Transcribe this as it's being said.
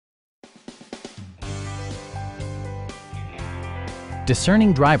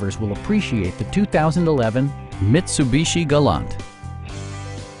Discerning drivers will appreciate the 2011 Mitsubishi Galant.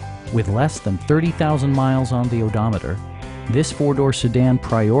 With less than 30,000 miles on the odometer, this four-door sedan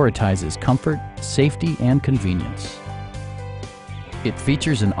prioritizes comfort, safety, and convenience. It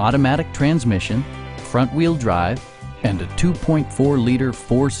features an automatic transmission, front-wheel drive, and a 2.4-liter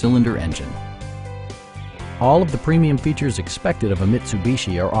four-cylinder engine. All of the premium features expected of a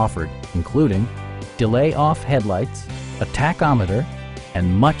Mitsubishi are offered, including delay-off headlights, a tachometer,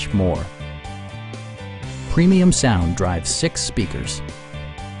 and much more. Premium sound drives 6 speakers,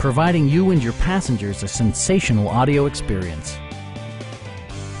 providing you and your passengers a sensational audio experience.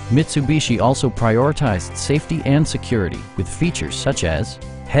 Mitsubishi also prioritized safety and security with features such as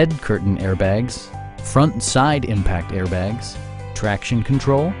head curtain airbags, front and side impact airbags, traction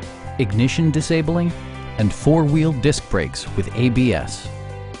control, ignition disabling, and 4-wheel disc brakes with ABS.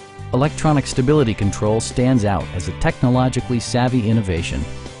 Electronic stability control stands out as a technologically savvy innovation,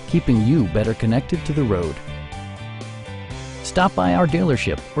 keeping you better connected to the road. Stop by our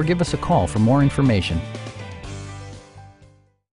dealership or give us a call for more information.